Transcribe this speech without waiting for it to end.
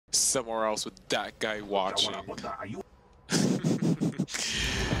somewhere else with that guy watching.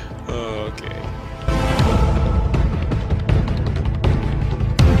 Okay.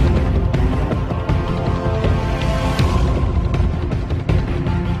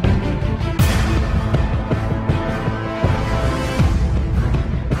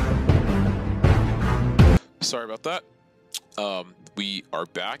 Sorry about that. We are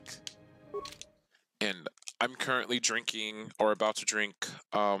back, and I'm currently drinking, or about to drink,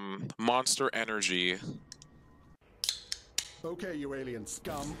 Monster Energy. Okay, you alien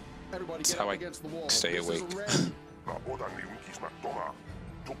scum. Everybody That's get how up I against the wall. stay This awake. is red.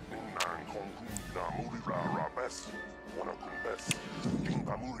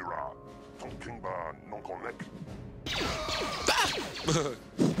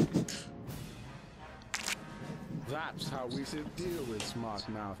 That's how we should deal with smart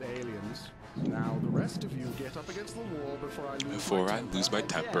mouth aliens. Now the rest of you get up against the wall before I lose my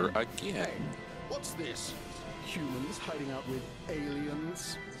temper again. Hey, what's this? Humans hiding out with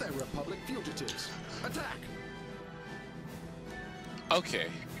aliens? They're Republic fugitives. Attack! Okay.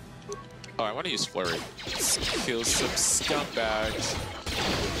 Oh, I want to use Flurry. Let's kill some scumbags.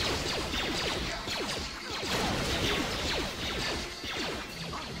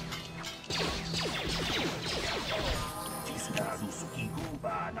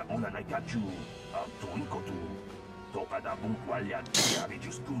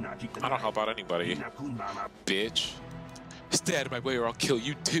 I don't help out anybody. Bitch. Stay out of my way or I'll kill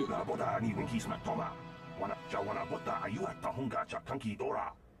you too.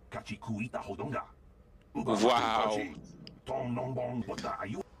 Wow.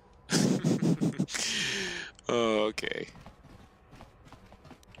 Okay.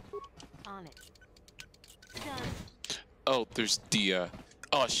 On it. Done. Oh, there's Dia.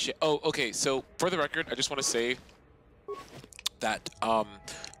 Oh shit. Oh, okay. So for the record, I just want to say that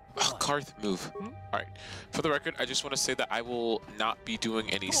Karth, move. All right. For the record, I just want to say that I will not be doing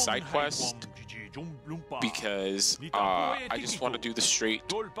any side quests because I just want to do the straight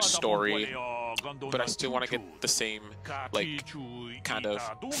story, but I still want to get the same, like, kind of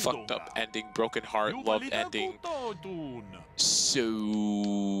fucked up ending, broken heart, love ending. So...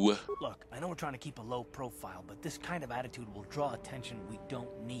 Look, I know we're trying to keep a low profile, but this kind of attitude will draw attention we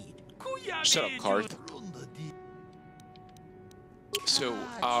don't need. Shut up, Karth. So,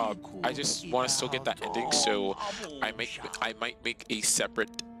 I just want to still get that ending, so I might make a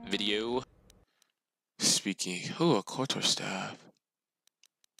separate video. Speaking, ooh, a quarterstaff.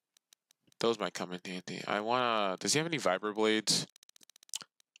 Those might come in handy. I wanna. Does he have any vibra blades?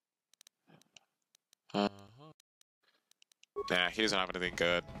 Nah, he doesn't have anything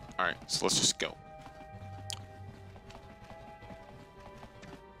good. All right, so let's just go.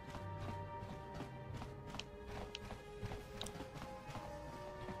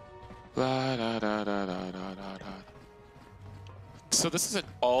 La, da, da, da, da, da, da, da. So this is an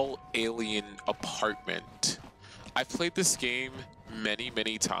all-alien apartment. I've played this game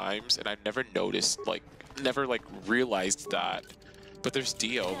many times, and I've never noticed, never realized that. But there's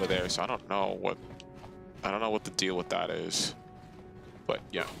Dia over there, so I don't know what the deal with that is. But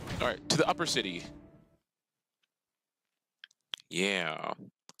yeah. All right, to the upper city. Yeah.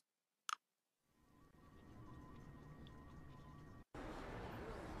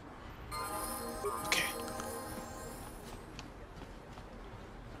 Okay.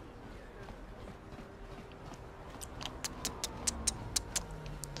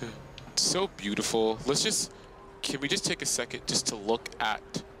 It's so beautiful. Can we just take a second just to look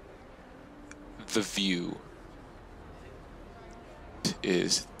at the view? It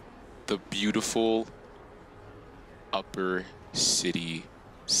is the beautiful upper city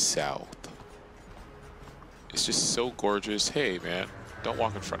south. It's just so gorgeous. Hey, man, don't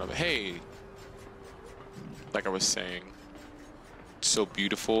walk in front of it. Hey, like I was saying, so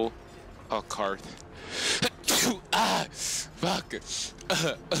beautiful. Oh, Karth. Ah, fuck.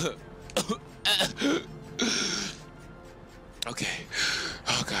 Okay.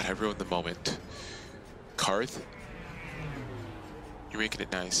 Oh god, I ruined the moment. Karth, you're making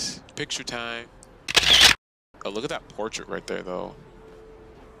it nice. Picture time. Oh, look at that portrait right there, though.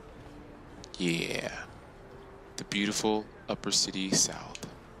 Yeah. The beautiful upper city south.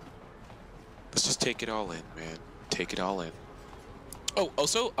 Let's just take it all in, man. Take it all in. Oh,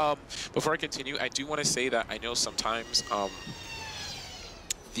 also, before I continue, I do want to say that I know sometimes,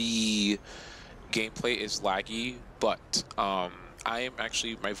 the gameplay is laggy, but, I am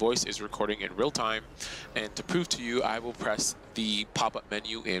actually, my voice is recording in real time, and to prove to you, I will press the pop-up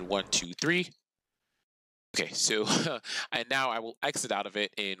menu in 1, 2, 3. Okay, so, and now I will exit out of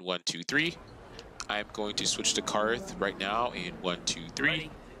it in 1, 2, 3. I'm going to switch to Karth right now in 1, 2, 3.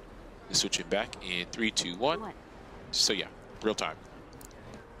 Switching back in 3, 2, 1. What? So yeah, real time.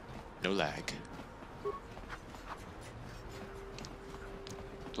 No lag.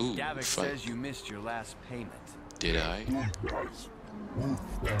 Ooh, Davik fun. says you missed your last payment. Did I?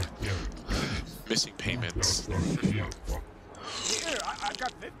 Missing payments. Here, I've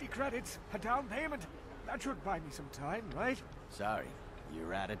got 50 credits, a down payment. That should buy me some time, right? Sorry,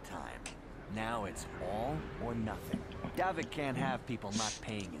 you're out of time. Now it's all or nothing. Davik can't have people not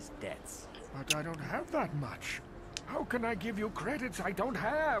paying his debts. But I don't have that much. How can I give you credits I don't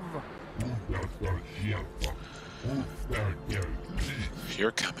have?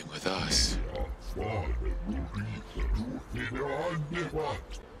 You're coming with us.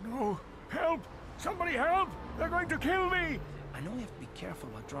 No, help! Somebody help! They're going to kill me! I know we have to be careful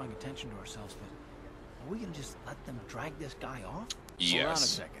about drawing attention to ourselves, but are we gonna just let them drag this guy off? Hold on a Yes.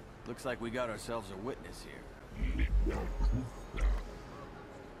 second. Looks like we got ourselves a witness here.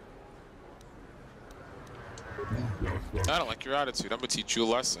 I don't like your attitude. I'm gonna teach you a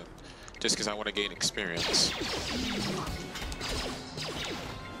lesson. Just because I want to gain experience.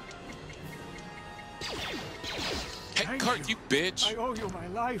 Hey, Thank Cart, you bitch! I owe you my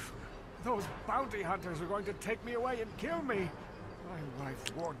life. Those bounty hunters are going to take me away and kill me. My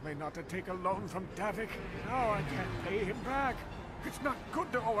wife warned me not to take a loan from Davik. Now I can't pay him back. It's not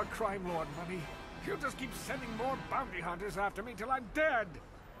good to owe a crime lord money. He'll just keep sending more bounty hunters after me till I'm dead.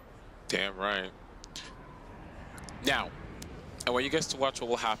 Damn right. Now, I want you guys to watch what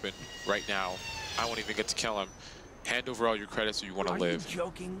will happen right now. I won't even get to kill him. Hand over all your credits or you want to Are live. you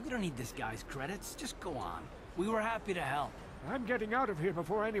joking? We don't need this guy's credits. Just go on. We were happy to help. I'm getting out of here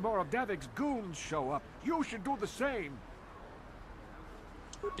before any more of Davik's goons show up. You should do the same.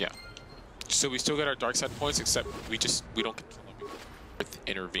 Yeah. So we still get our dark side points, except we don't get to kill him because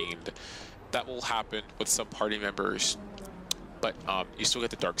intervened. That will happen with some party members, but you still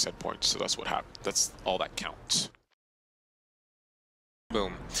get the dark side points. So that's what happened. That's all that counts.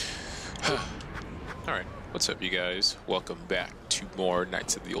 Boom. All right. What's up, you guys? Welcome back to more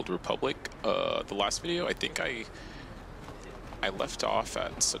Knights of the Old Republic. The last video, I think I left off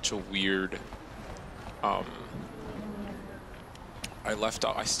at such a weird. I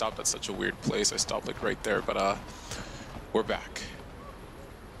stopped at such a weird place. I stopped like right there, but we're back.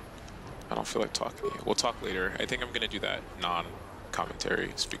 I don't feel like talking to you. We'll talk later. I think I'm gonna do that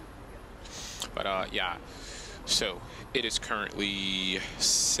non-commentary speak. But yeah. So it is currently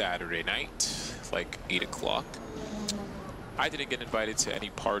Saturday night, like 8 o'clock. I didn't get invited to any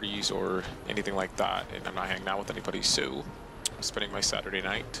parties or anything like that, and I'm not hanging out with anybody. So I'm spending my Saturday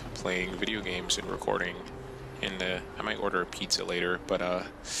night playing video games and recording. And I might order a pizza later, but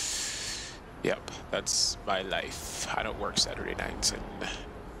yep, that's my life. I don't work Saturday nights, and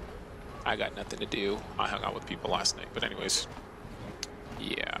I got nothing to do. I hung out with people last night, but anyways,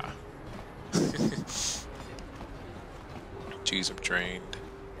 yeah. Jeez, I'm drained.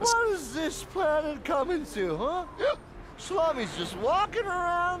 What is this planet coming to, huh? Slummies just walking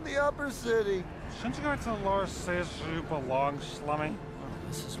around the upper city. Shouldn't you go to the lower stages where you belong, Slummy? Oh,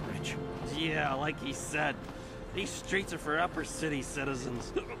 this is rich. Yeah, like he said, these streets are for upper city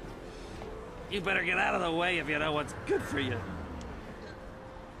citizens. You better get out of the way if you know what's good for you.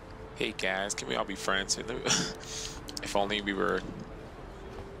 Hey guys, can we all be friends? If only we were.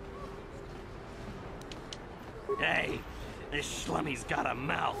 Hey, this schlummy's got a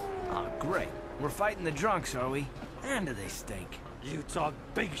mouth. Oh, great. We're fighting the drunks, are we? And do they stink? You talk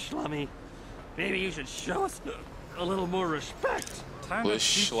big, Schlummy. Maybe you should show us a little more respect. Time to This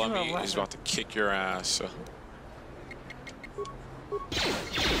teach you a Schlummy is lesson. about to kick your ass.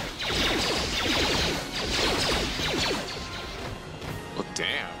 Well,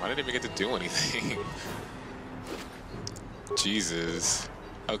 damn, I didn't even get to do anything. Jesus.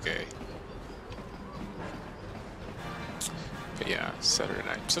 Okay. But yeah, Saturday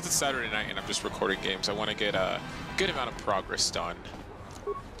night. Since it's Saturday night and I'm just recording games, I want to get a good amount of progress done.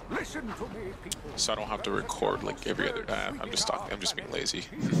 Listen to me, people. So I don't have to record like every other time. I'm just talking. I'm just being lazy.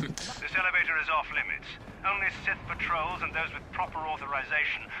 This elevator is off limits. Only Sith patrols and those with proper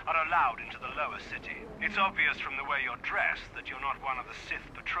authorization are allowed into the lower city. It's obvious from the way you're dressed that you're not one of the Sith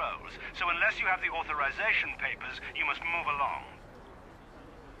patrols, so unless you have the authorization papers, you must move along.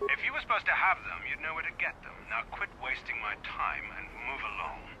 If you were supposed to have them, you'd know where to get them. Now quit wasting my time and move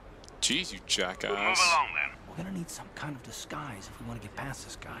along. Jeez, you jackass. Move along, then. We're gonna need some kind of disguise if we want to get past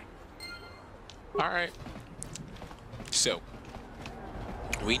this guy. Alright. So,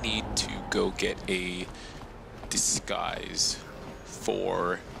 we need to go get a disguise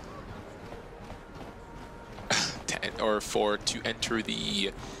for to enter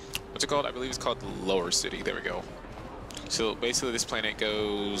the, what's it called? I believe it's called the lower city. There we go. So basically this planet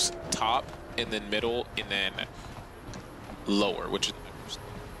goes top and then middle and then lower, which is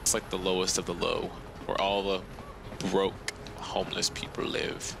it's like the lowest of the low, where all the broke homeless people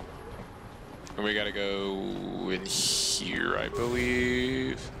live. And we gotta go in here, I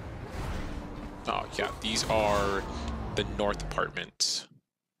believe. Oh yeah, these are the north apartments.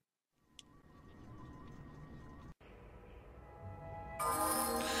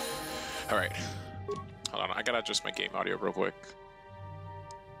 All right, hold on, I gotta adjust my game audio real quick.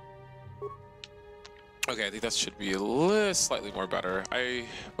 Okay, I think that should be a little slightly more better.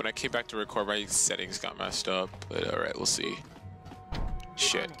 When I came back to record, my settings got messed up, but all right, we'll see.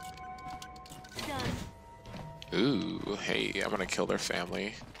 Shit. Ooh, hey, I'm gonna kill their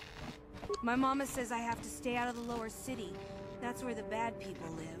family. My mama says I have to stay out of the lower city. That's where the bad people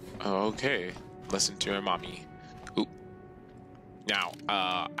live. Okay, listen to your mommy. Ooh. Now,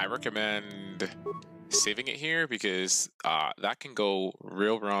 I recommend saving it here because that can go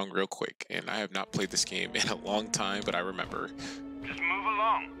real wrong real quick, and I have not played this game in a long time, but I remember. Just move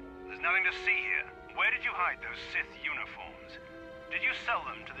along. There's nothing to see here. Where did you hide those Sith uniforms? Did you sell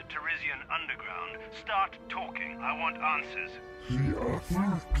them to the Teresian underground? Start talking. I want answers.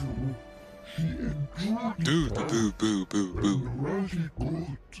 Boo, boo, boo, boo, boo.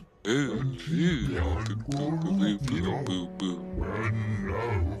 Boo, boo, boo, boo, boo.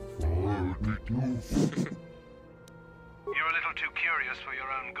 You're a little too curious for your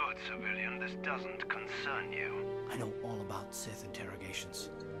own good, civilian. This doesn't concern you. I know all about Sith interrogations.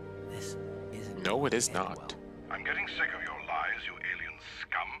 This isn't. No, it is not. Well. I'm getting sick of your lies, you alien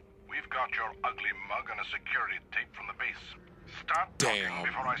scum. We've got your ugly mug and a security tape from the base. Start talking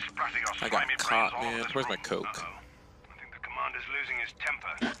before I splatter your slimy brains all over this Where's my room. coke? I think the commander's losing his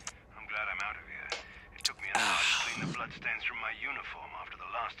temper. I'm glad I'm out of here. It took me an hour to clean the bloodstains from my uniform after the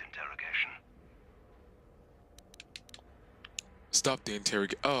last interrogation. Stop the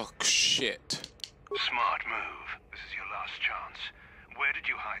interrogation. Oh, shit. Smart move. This is your last chance. Where did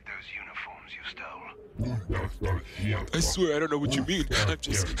you hide those uniforms you stole? I swear I don't know what you mean. I'm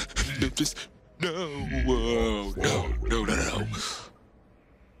just, no, whoa, no.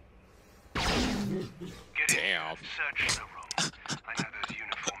 Damn. Search the room. I know those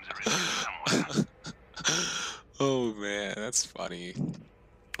uniforms are in there somewhere. Oh man, that's funny.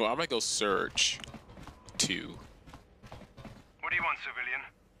 Well, I'm gonna go search 2. What do you want, civilian?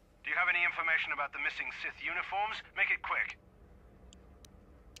 Do you have any information about the missing Sith uniforms? Make it quick.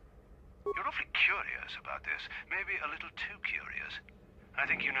 You're awfully curious about this. Maybe a little too curious. I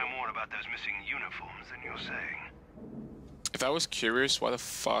think you know more about those missing uniforms than you're saying. If I was curious, why the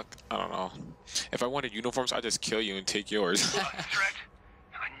fuck? I don't know. If I wanted uniforms, I'd just kill you and take yours. A threat?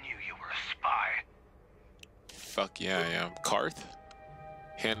 I knew you were a spy. Fuck yeah, I am. Karth,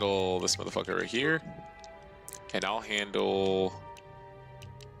 handle this motherfucker right here. And I'll handle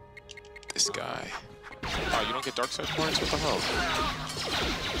this guy. Oh, you don't get dark side points? What the hell?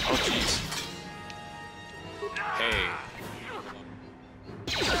 Oh, jeez. Hey.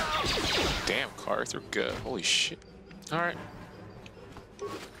 Damn, Karth, you're good. Holy shit. Alright.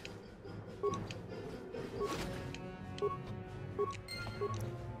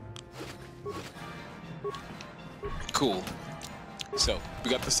 Cool. So, we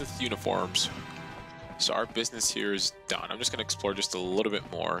got the Sith uniforms. So our business here is done. I'm just going to explore just a little bit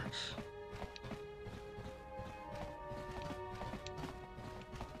more.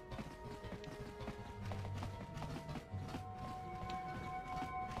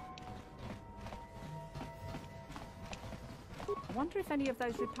 I wonder if any of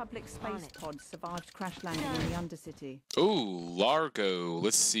those Republic space pods survived crash landing in the Undercity. Ooh, Largo.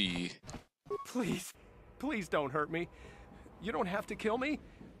 Let's see. Please, please don't hurt me. You don't have to kill me.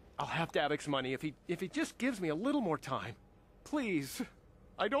 I'll have Davik's money if he just gives me a little more time. Please.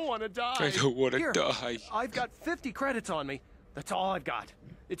 I don't want to die. I don't want to Here, die. I've got 50 credits on me. That's all I've got.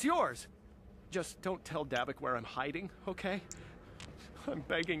 It's yours. Just don't tell Davik where I'm hiding, okay? I'm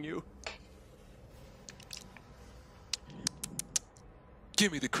begging you.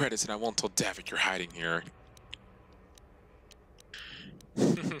 Give me the credits and I won't tell Davik you're hiding here.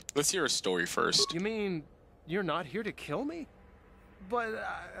 Let's hear a story first. You mean you're not here to kill me? But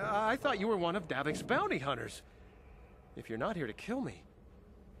I thought you were one of Davik's bounty hunters. If you're not here to kill me,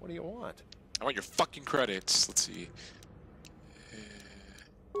 what do you want? I want your fucking credits. Let's see.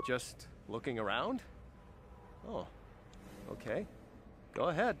 Just looking around? Oh, okay. Go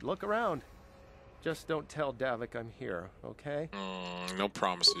ahead, look around. Just don't tell Davik I'm here, okay? No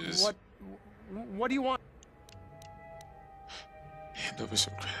promises. What do you want? Hand over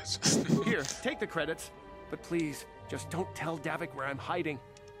some credits. Here, take the credits. But please, just don't tell Davik where I'm hiding.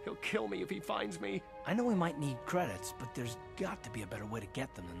 He'll kill me if he finds me. I know we might need credits, but there's got to be a better way to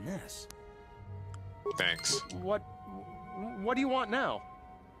get them than this. Thanks. What do you want now?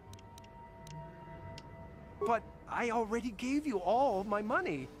 But I already gave you all my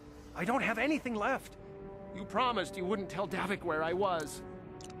money. I don't have anything left. You promised you wouldn't tell Davik where I was.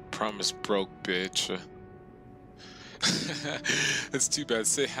 Promise broke, bitch. It's too bad.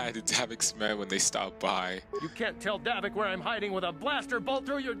 Say hi to Davik's men when they stop by. You can't tell Davik where I'm hiding with a blaster bolt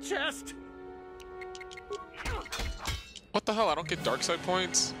through your chest. What the hell? I don't get dark side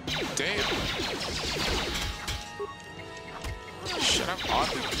points? Damn. Shit, I'm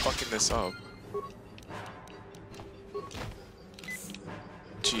oddly fucking this up.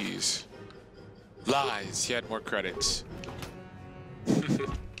 Jeez. Lies. He had more credits.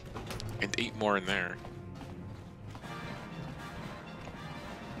 And 8 more in there.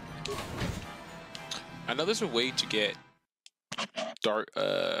 I know there's a way to get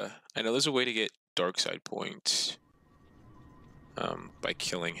dark side points by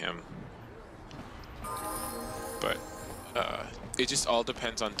killing him. But it just all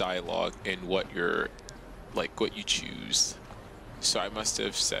depends on dialogue and what you're what you choose. So I must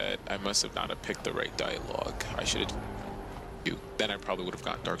have not have picked the right dialogue. I should have. Then I probably would have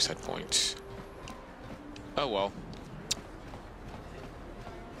gotten dark side points. Oh well.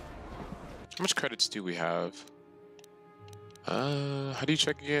 How much credits do we have? How do you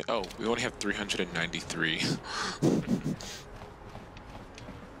check again? Oh, we only have 393.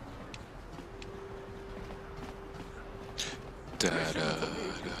 Da, da, da, da. There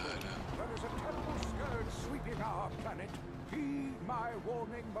is a terrible scourge sweeping our planet. Heed my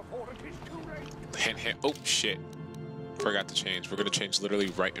warning before it is too late. Hint. Oh shit. Forgot to change. We're gonna change literally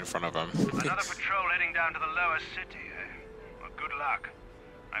right in front of him. Another patrol heading down to the lower city, eh? Well, good luck.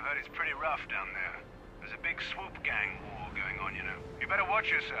 I've heard it's pretty rough down there. There's a big swoop gang war going on, you know. You better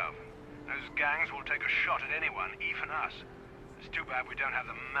watch yourself. Those gangs will take a shot at anyone, even us. It's too bad we don't have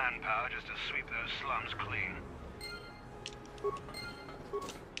the manpower just to sweep those slums clean.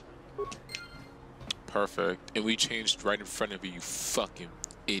 Perfect. And we changed right in front of you, you fucking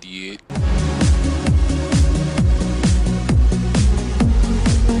idiot.